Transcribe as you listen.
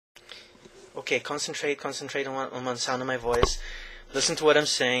Okay, concentrate on the sound of my voice. Listen to what I'm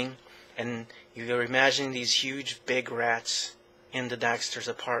saying, and you're imagining these huge, big rats in the Dackster's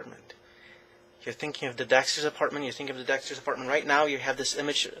apartment. You're thinking of the Dackster's apartment. You think of the Dackster's apartment. Right now, you have this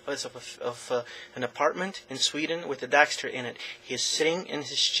image of an apartment in Sweden with the Dackster in it. He is sitting in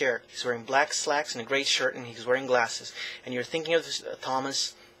his chair. He's wearing black slacks and a gray shirt, and he's wearing glasses. And you're thinking of this,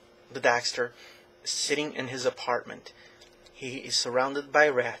 Thomas, the Dackster, sitting in his apartment. He is surrounded by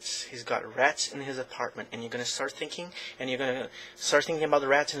rats. He's got rats in his apartment. And you're going to start thinking, and you're going to start thinking about the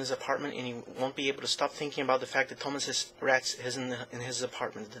rats in his apartment, and you won't be able to stop thinking about the fact that Thomas has rats in his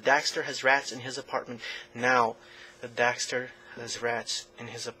apartment. The Dackster has rats in his apartment. Now, the Dackster has rats in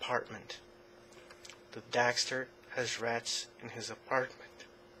his apartment. The Dackster has rats in his apartment.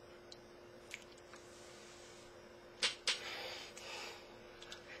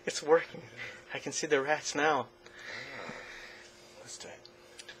 It's working. I can see the rats now.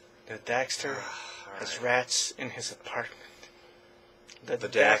 The Dackster has rats in his apartment. The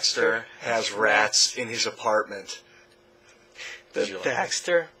Dackster has rats in his apartment. The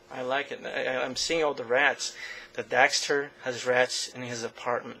Dackster, I like it. I'm seeing all the rats. The Dackster has rats in his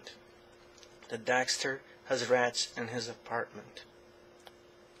apartment. The Dackster has rats in his apartment.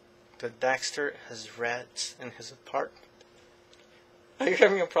 The Dackster has rats in his apartment. Are you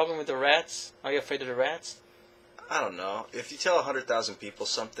having a problem with the rats? Are you afraid of the rats? I don't know. If you tell 100,000 people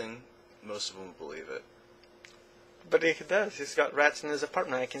something, most of them will believe it. But he does. He's got rats in his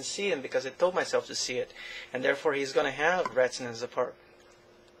apartment. I can see him because I told myself to see it. And therefore he's going to have rats in his apartment.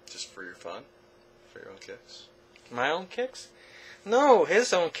 Just for your fun? For your own kicks? My own kicks? No,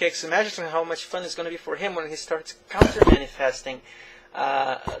 his own kicks. Imagine how much fun it's going to be for him when he starts counter-manifesting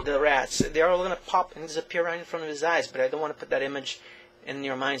the rats. They're all going to pop and disappear right in front of his eyes. But I don't want to put that image in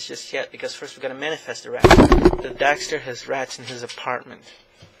your minds just yet, because first we've got to manifest the rats. The Dackster has rats in his apartment.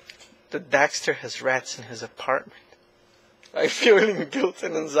 The Dackster has rats in his apartment. I'm feeling guilt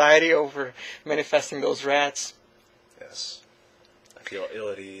and anxiety over manifesting those rats. Yes. I feel ill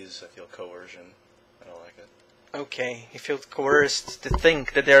at ease. I feel coercion. I don't like it. Okay, you feel coerced to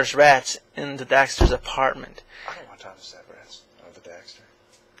think that there's rats in the Dackster's apartment. I don't want Thomas to have rats. Oh, the Dackster.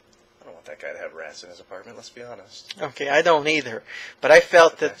 I don't want that guy to have rats in his apartment, let's be honest. Okay, I don't either. But I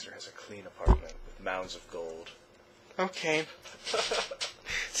felt the that... Dackster has a clean apartment with mounds of gold. Okay.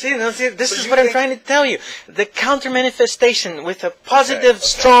 See, this is what I'm trying to tell you. The counter-manifestation with a positive,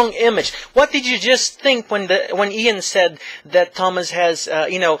 strong image. What did you just think when Ian said that Thomas has,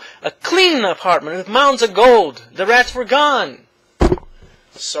 a clean apartment with mounds of gold? The rats were gone.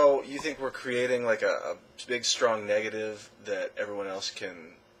 So, you think we're creating like a big, strong negative that everyone else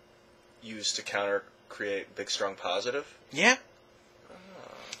can use to counter-create big, strong positive? Yeah.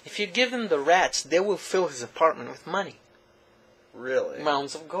 If you give them the rats, they will fill his apartment with money. Really?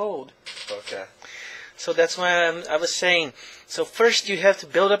 Mounds of gold. Okay. So that's why I was saying, so first you have to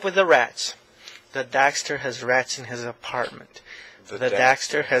build up with the rats. The Dackster has rats in his apartment. The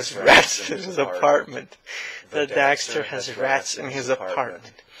Dackster has rats in his apartment. The Dackster has rats in his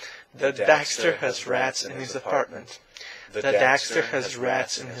apartment. The Dackster has rats in his apartment. The Dackster has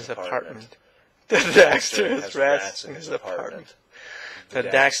rats in his apartment. The Dackster has rats in his apartment. The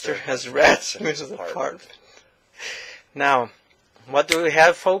Dackster has rats in his apartment. Now, what do we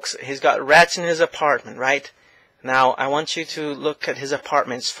have, folks? He's got rats in his apartment, right? Now, I want you to look at his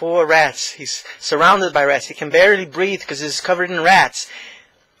apartment. It's full of rats. He's surrounded by rats. He can barely breathe because he's covered in rats.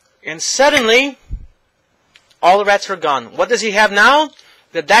 And suddenly, all the rats are gone. What does he have now?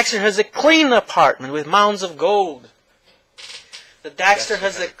 The Dackster has a clean apartment with mounds of gold. The Dackster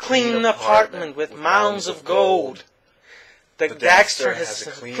has a clean apartment with mounds of gold. The Dackster has a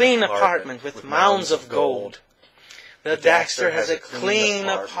clean apartment with mounds of gold. The Dackster has a clean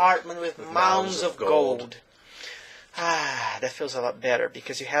apartment with mounds of gold. Ah, that feels a lot better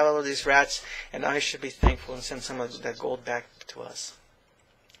because you have all of these rats, and I should be thankful and send some of that gold back to us.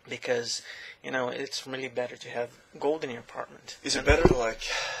 Because, it's really better to have gold in your apartment. Is it better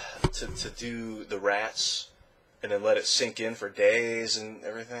to do the rats and then let it sink in for days and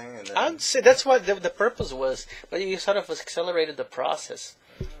everything? And then... I'd say that's what the purpose was, but you sort of accelerated the process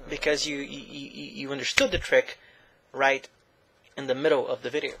because you understood the trick right in the middle of the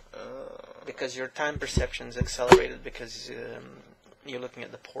video. Because your time perception is accelerated because you're looking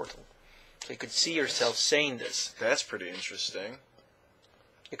at the portal. So you could see yourself saying this. That's pretty interesting.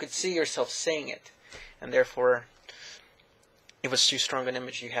 You could see yourself saying it, and therefore it was too strong an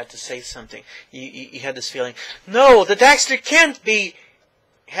image. You had to say something. You had this feeling, no, the Dackster can't be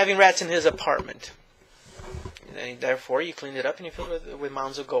having rats in his apartment. And therefore, you cleaned it up and you filled it with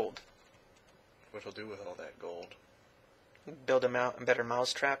mounds of gold. What he'll do with all that gold? Build a better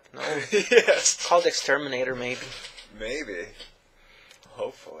mousetrap? No. Yes. Called Exterminator, maybe. Maybe.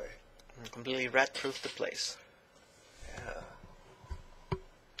 Hopefully. Completely rat-proof the place. Yeah.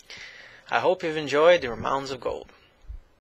 I hope you've enjoyed your Mounds of Gold.